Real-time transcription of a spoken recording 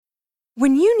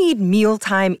When you need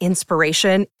mealtime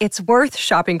inspiration, it's worth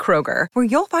shopping Kroger, where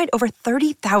you'll find over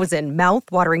 30,000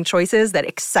 mouth-watering choices that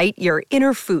excite your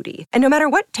inner foodie. And no matter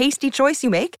what tasty choice you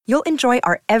make, you'll enjoy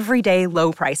our everyday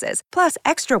low prices, plus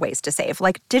extra ways to save,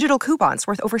 like digital coupons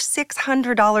worth over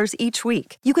 $600 each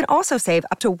week. You can also save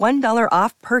up to $1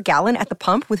 off per gallon at the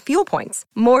pump with fuel points.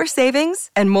 More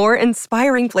savings and more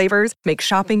inspiring flavors make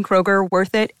shopping Kroger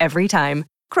worth it every time.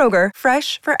 Kroger,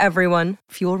 fresh for everyone.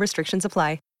 Fuel restrictions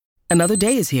apply. Another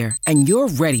day is here, and you're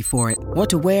ready for it. What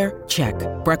to wear? Check.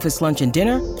 Breakfast, lunch, and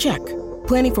dinner? Check.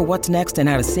 Planning for what's next and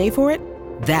how to save for it?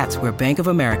 That's where Bank of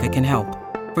America can help.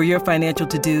 For your financial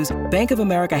to-dos, Bank of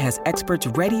America has experts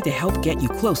ready to help get you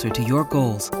closer to your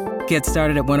goals. Get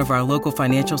started at one of our local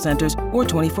financial centers or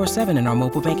 24/7 in our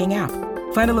mobile banking app.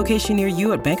 Find a location near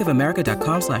you at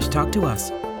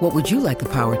bankofamerica.com/talktous. What would you like the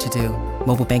power to do?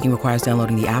 Mobile banking requires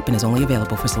downloading the app and is only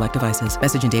available for select devices.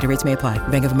 Message and data rates may apply.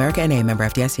 Bank of America N.A., member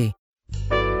FDIC.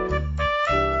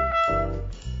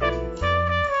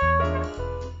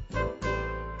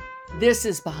 This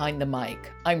is Behind the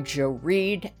Mic. I'm Jo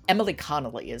Reed. Emily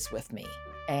Connolly is with me.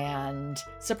 And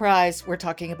surprise, we're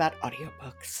talking about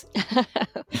audiobooks.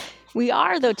 We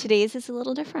are, though today's is a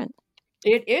little different.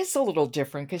 It is a little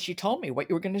different because you told me what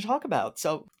you were going to talk about.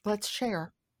 So let's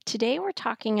share. Today we're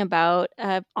talking about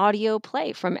an audio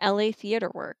play from LA Theater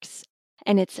Works.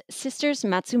 And it's Sisters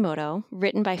Matsumoto,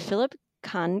 written by Philip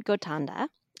Kan Gotanda.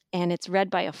 And it's read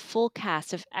by a full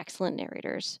cast of excellent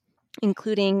narrators,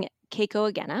 including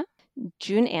Keiko Agena,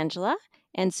 June Angela,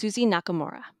 and Suzy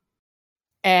Nakamura.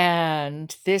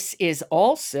 And this is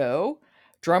also,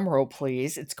 drumroll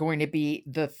please, it's going to be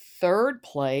the third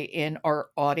play in our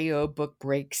audiobook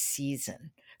break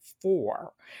season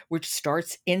 4, which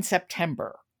starts in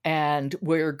September. And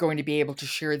we're going to be able to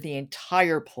share the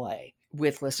entire play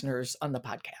with listeners on the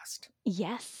podcast.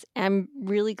 Yes, I'm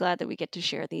really glad that we get to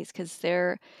share these because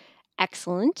they're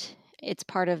excellent. It's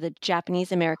part of the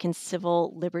Japanese American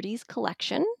Civil Liberties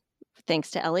Collection,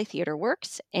 thanks to LA Theater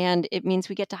Works, and it means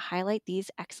we get to highlight these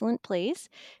excellent plays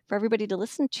for everybody to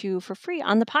listen to for free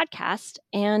on the podcast,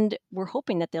 and we're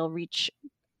hoping that they'll reach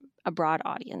a broad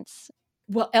audience.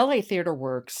 Well, LA Theater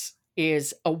Works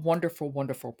is a wonderful,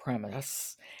 wonderful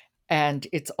premise, and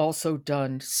it's also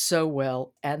done so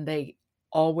well, and they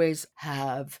always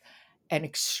have an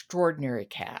extraordinary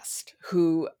cast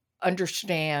who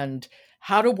understand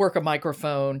how to work a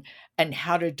microphone and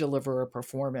how to deliver a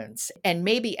performance. And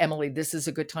maybe, Emily, this is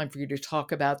a good time for you to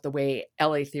talk about the way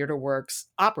LA Theater Works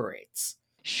operates.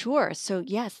 Sure. So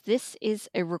yes, this is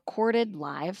a recorded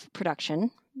live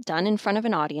production done in front of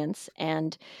an audience,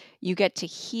 and you get to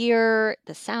hear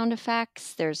the sound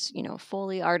effects. There's,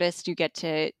 Foley artists. You get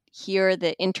to hear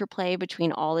the interplay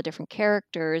between all the different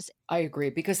characters. I agree,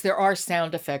 because there are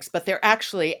sound effects, but they're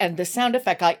actually, and the sound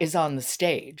effect is on the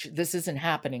stage. This isn't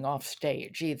happening off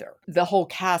stage either. The whole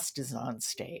cast is on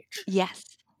stage.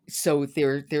 Yes. So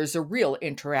there's a real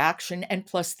interaction, and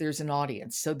plus there's an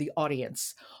audience. So the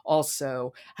audience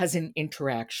also has an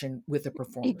interaction with the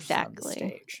performers on the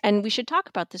stage. And we should talk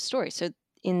about this story. So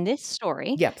in this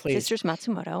story, yeah, please. Sisters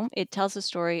Matsumoto, it tells the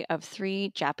story of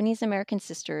 3 Japanese-American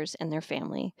sisters and their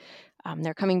family.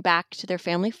 They're coming back to their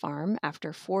family farm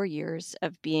after 4 years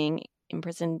of being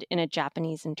imprisoned in a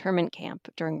Japanese internment camp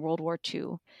during World War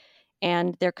II.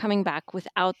 And they're coming back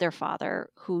without their father,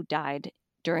 who died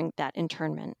during that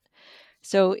internment.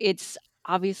 So it's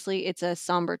a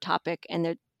somber topic, and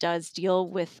it does deal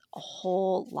with a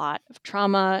whole lot of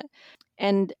trauma.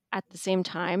 And at the same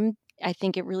time, I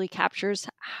think it really captures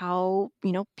how,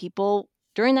 people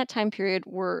during that time period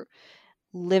were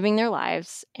living their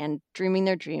lives and dreaming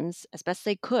their dreams as best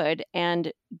they could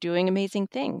and doing amazing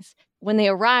things. When they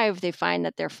arrive, they find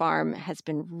that their farm has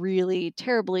been really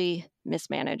terribly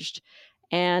mismanaged,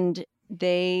 and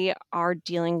they are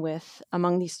dealing with,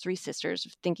 among these 3 sisters,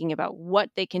 thinking about what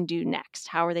they can do next.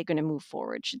 How are they going to move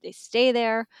forward? Should they stay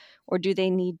there, or do they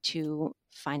need to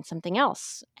find something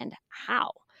else, and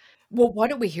how? Well, why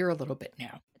don't we hear a little bit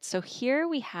now? So here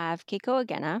we have Keiko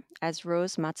Agena as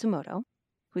Rose Matsumoto,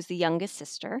 who's the youngest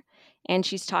sister, and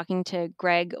she's talking to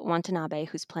Greg Watanabe,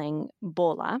 who's playing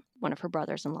Bola, one of her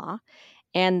brothers-in-law.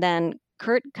 And then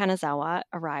Kurt Kanazawa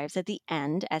arrives at the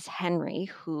end as Henry,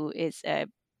 who is a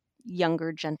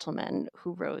younger gentleman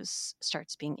who Rose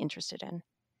starts being interested in.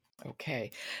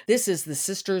 Okay. This is The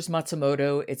Sisters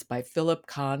Matsumoto. It's by Philip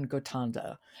Kan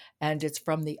Gotanda, and it's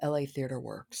from the LA Theater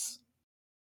Works.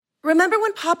 Remember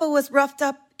when Papa was roughed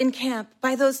up in camp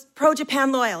by those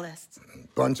pro-Japan loyalists?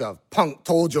 Bunch of punk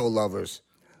Tojo lovers.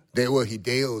 They were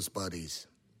Hideo's buddies.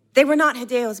 They were not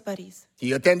Hideo's buddies.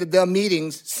 He attended their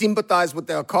meetings, sympathized with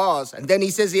their cause, and then he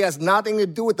says he has nothing to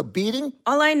do with the beating?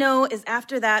 All I know is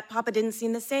after that, Papa didn't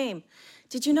seem the same.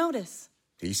 Did you notice?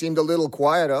 He seemed a little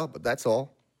quieter, but that's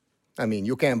all. I mean,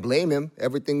 you can't blame him.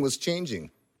 Everything was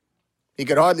changing. He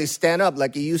could hardly stand up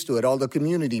like he used to at all the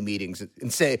community meetings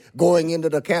and say going into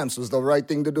the camps was the right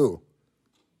thing to do.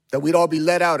 That we'd all be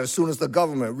let out as soon as the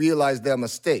government realized their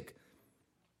mistake.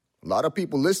 A lot of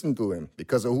people listened to him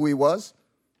because of who he was.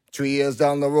 3 years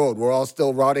down the road, we're all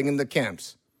still rotting in the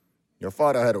camps. Your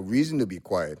father had a reason to be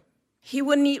quiet. He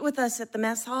wouldn't eat with us at the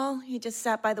mess hall. He just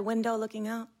sat by the window looking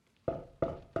out.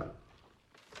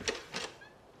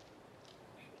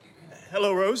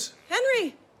 Hello, Rose.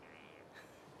 Henry!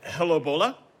 Hello,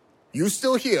 Bola. You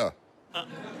still here?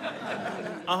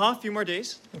 A few more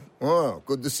days. Oh,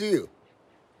 good to see you.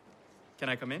 Can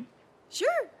I come in?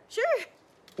 Sure.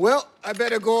 Well, I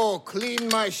better go clean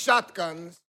my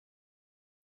shotguns.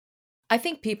 I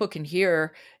think people can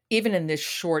hear, even in this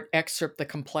short excerpt, the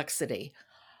complexity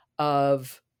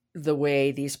of the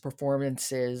way these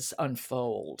performances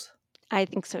unfold. I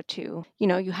think so too. You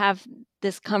know, you have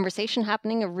this conversation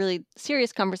happening, a really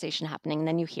serious conversation happening, and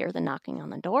then you hear the knocking on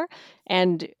the door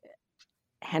and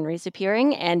Henry's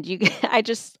appearing, and I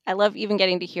love even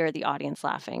getting to hear the audience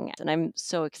laughing. And I'm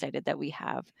so excited that we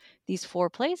have these 4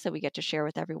 plays that we get to share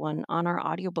with everyone on our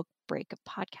audiobook break of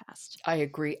podcast. I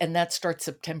agree. And that starts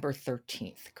September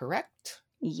 13th, correct?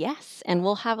 Yes, and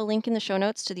we'll have a link in the show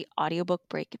notes to the audiobook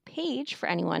break page for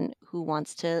anyone who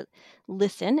wants to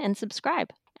listen and subscribe.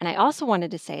 And I also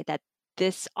wanted to say that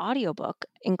this audiobook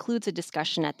includes a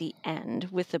discussion at the end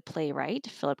with the playwright,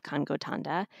 Philip Khan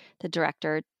Gotanda, the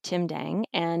director, Tim Dang,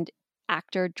 and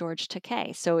actor George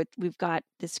Takei. So we've got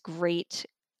this great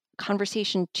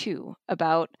conversation, too,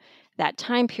 about that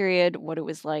time period, what it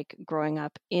was like growing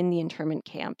up in the internment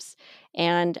camps,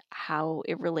 and how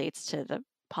it relates to the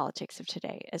politics of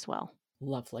today as well.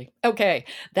 Lovely. Okay,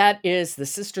 that is The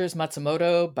Sisters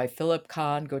Matsumoto by Philip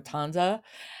Khan Gotanda,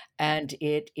 and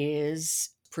it is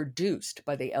produced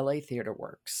by the LA Theater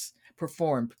Works,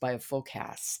 performed by a full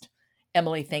cast.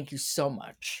 Emily, thank you so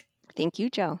much. Thank you,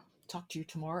 Joe. Talk to you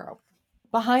tomorrow.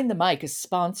 Behind the Mic is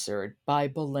sponsored by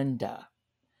Belinda,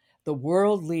 the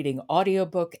world-leading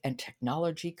audiobook and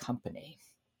technology company.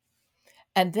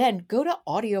 And then go to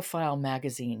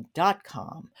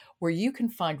audiofilemagazine.com, where you can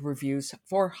find reviews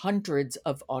for hundreds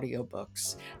of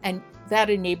audiobooks, and that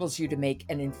enables you to make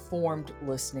an informed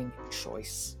listening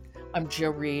choice. I'm Jo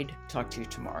Reed. Talk to you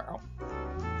tomorrow.